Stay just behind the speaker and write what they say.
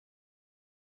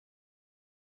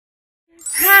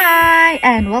Hi!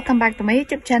 And welcome back to my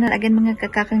YouTube channel again mga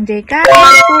kakakang JK.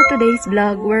 And for today's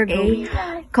vlog, we're going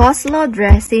coleslaw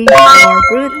dressing or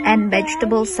fruit and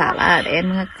vegetable salad. And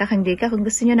mga kakakang JK, kung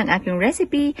gusto nyo ng aking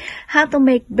recipe, how to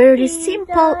make very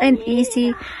simple and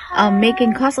easy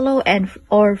making coleslaw and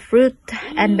or fruit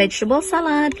and vegetable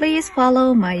salad, please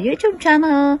follow my YouTube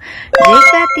channel,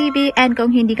 jcatv. And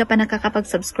kung hindi ka pa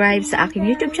nakakapag-subscribe sa aking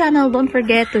YouTube channel, don't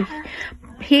forget to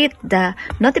hit the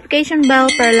notification bell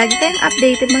para lagi kayong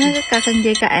updated mga kakakang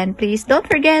JK. And please don't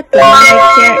forget to like,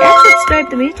 share, and subscribe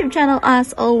to my YouTube channel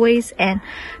as always. And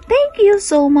thank you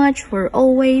so much for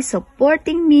always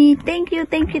supporting me. Thank you,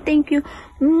 thank you, thank you.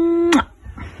 Mwah!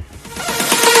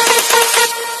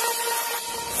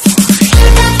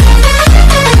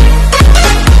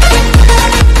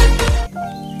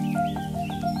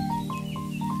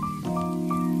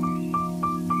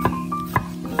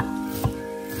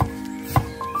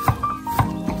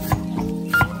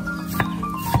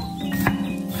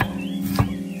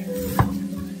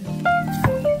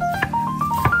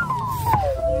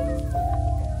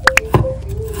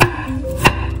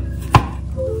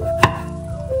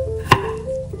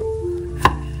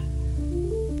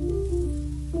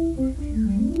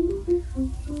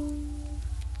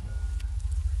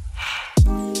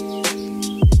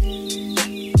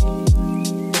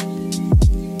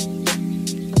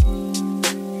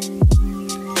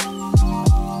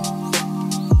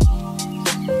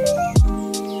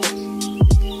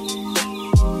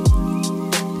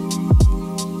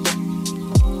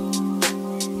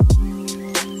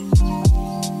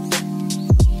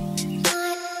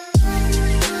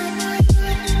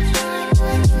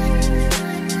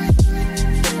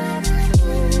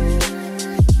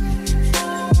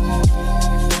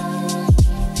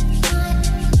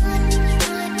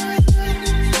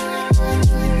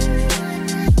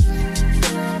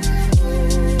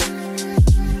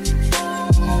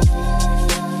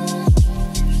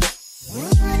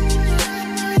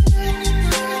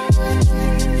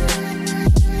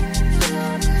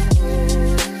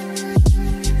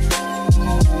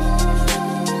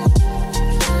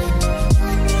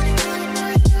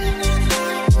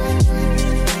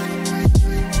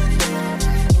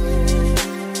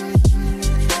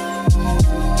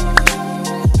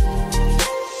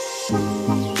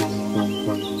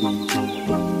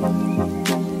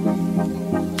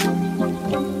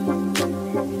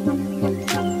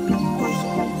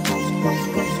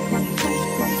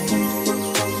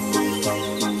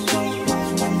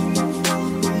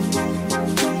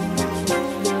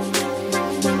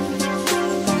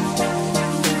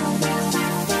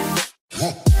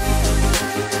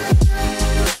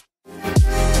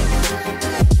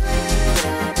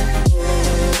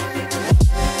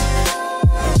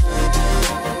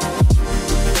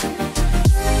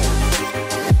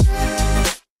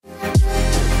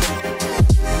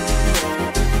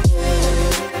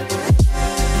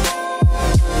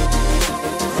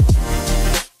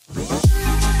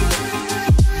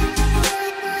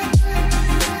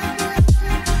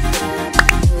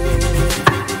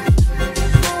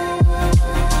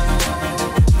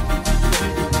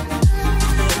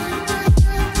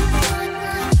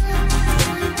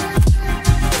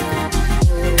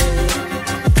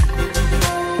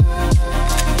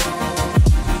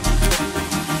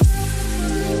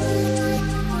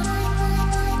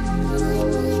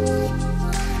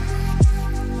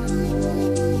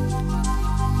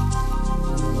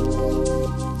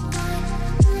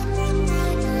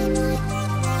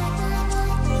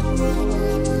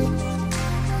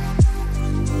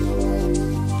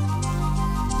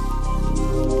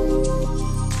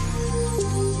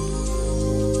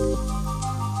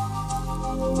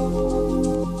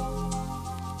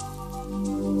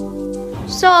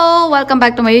 So, welcome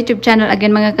back to my YouTube channel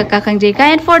again mga kakakang JK.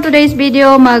 And for today's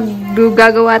video,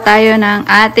 maggagawa tayo ng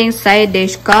ating side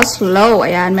dish coleslaw.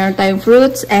 Ayan, meron tayong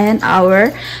fruits and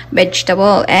our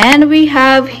vegetable. And we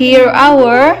have here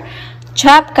our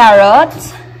chopped carrots,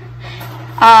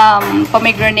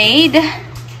 pomegranate,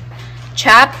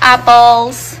 chopped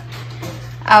apples,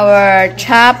 our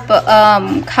chopped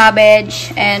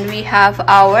cabbage, and we have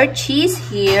our cheese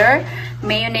here,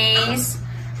 mayonnaise,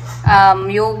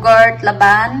 yogurt,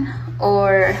 laban,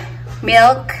 or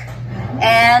milk,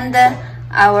 and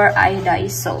our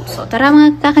iodized salt. So, tara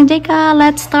mga kakang JK,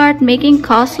 let's start making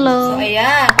coleslaw. So,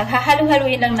 ayan,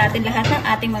 paghahalo-haluin lang natin lahat ng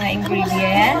ating mga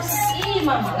ingredients.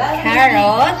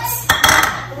 Carrots,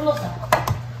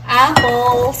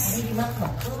 apples,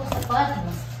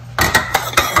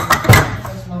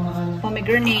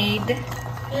 pomegranate,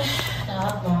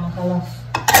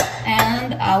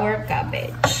 and our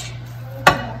cabbage.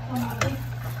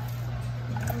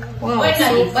 Wow,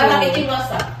 so full.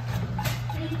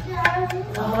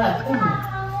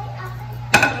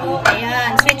 So,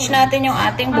 ayan. Switch natin yung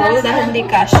ating bowl dahil hindi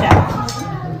kasya.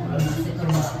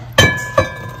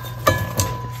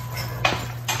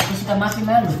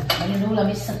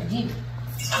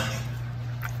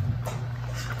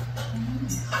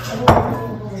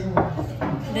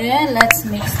 Then, let's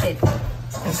mix it.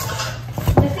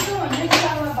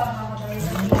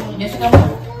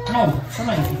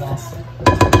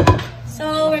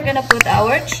 So, we're gonna put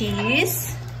our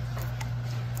cheese.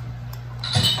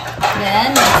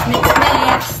 Then, let's mix.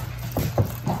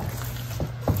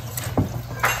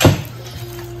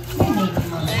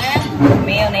 Then,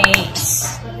 mayonnaise.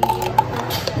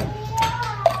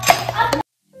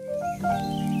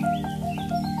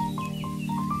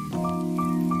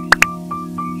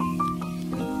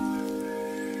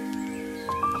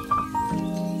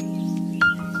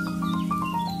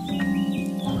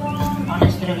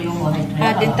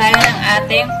 Add din tayo ng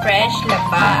ating fresh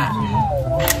laba.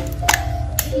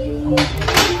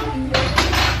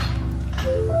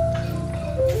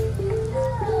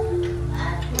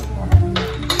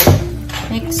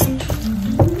 Mix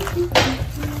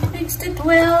it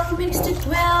well, mix it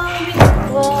well, mix it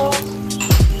well.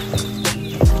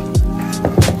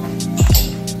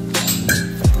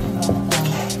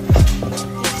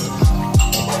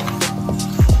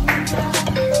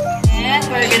 And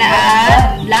we're gonna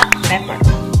add black pepper.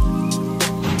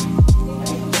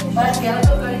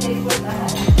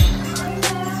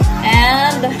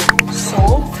 And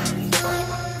salt.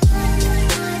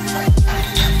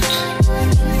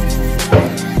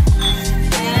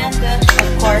 And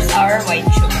of course our white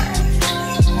sugar.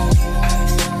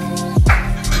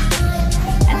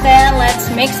 And then let's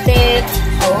mix it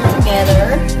all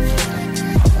together.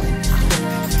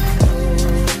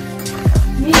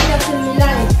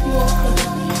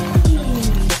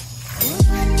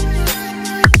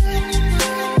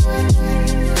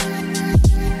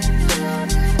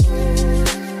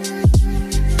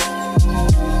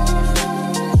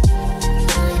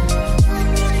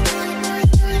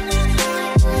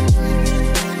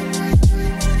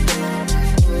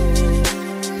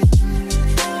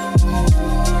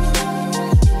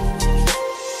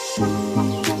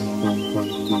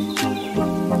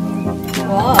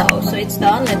 Wow, so it's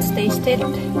done. Let's taste it.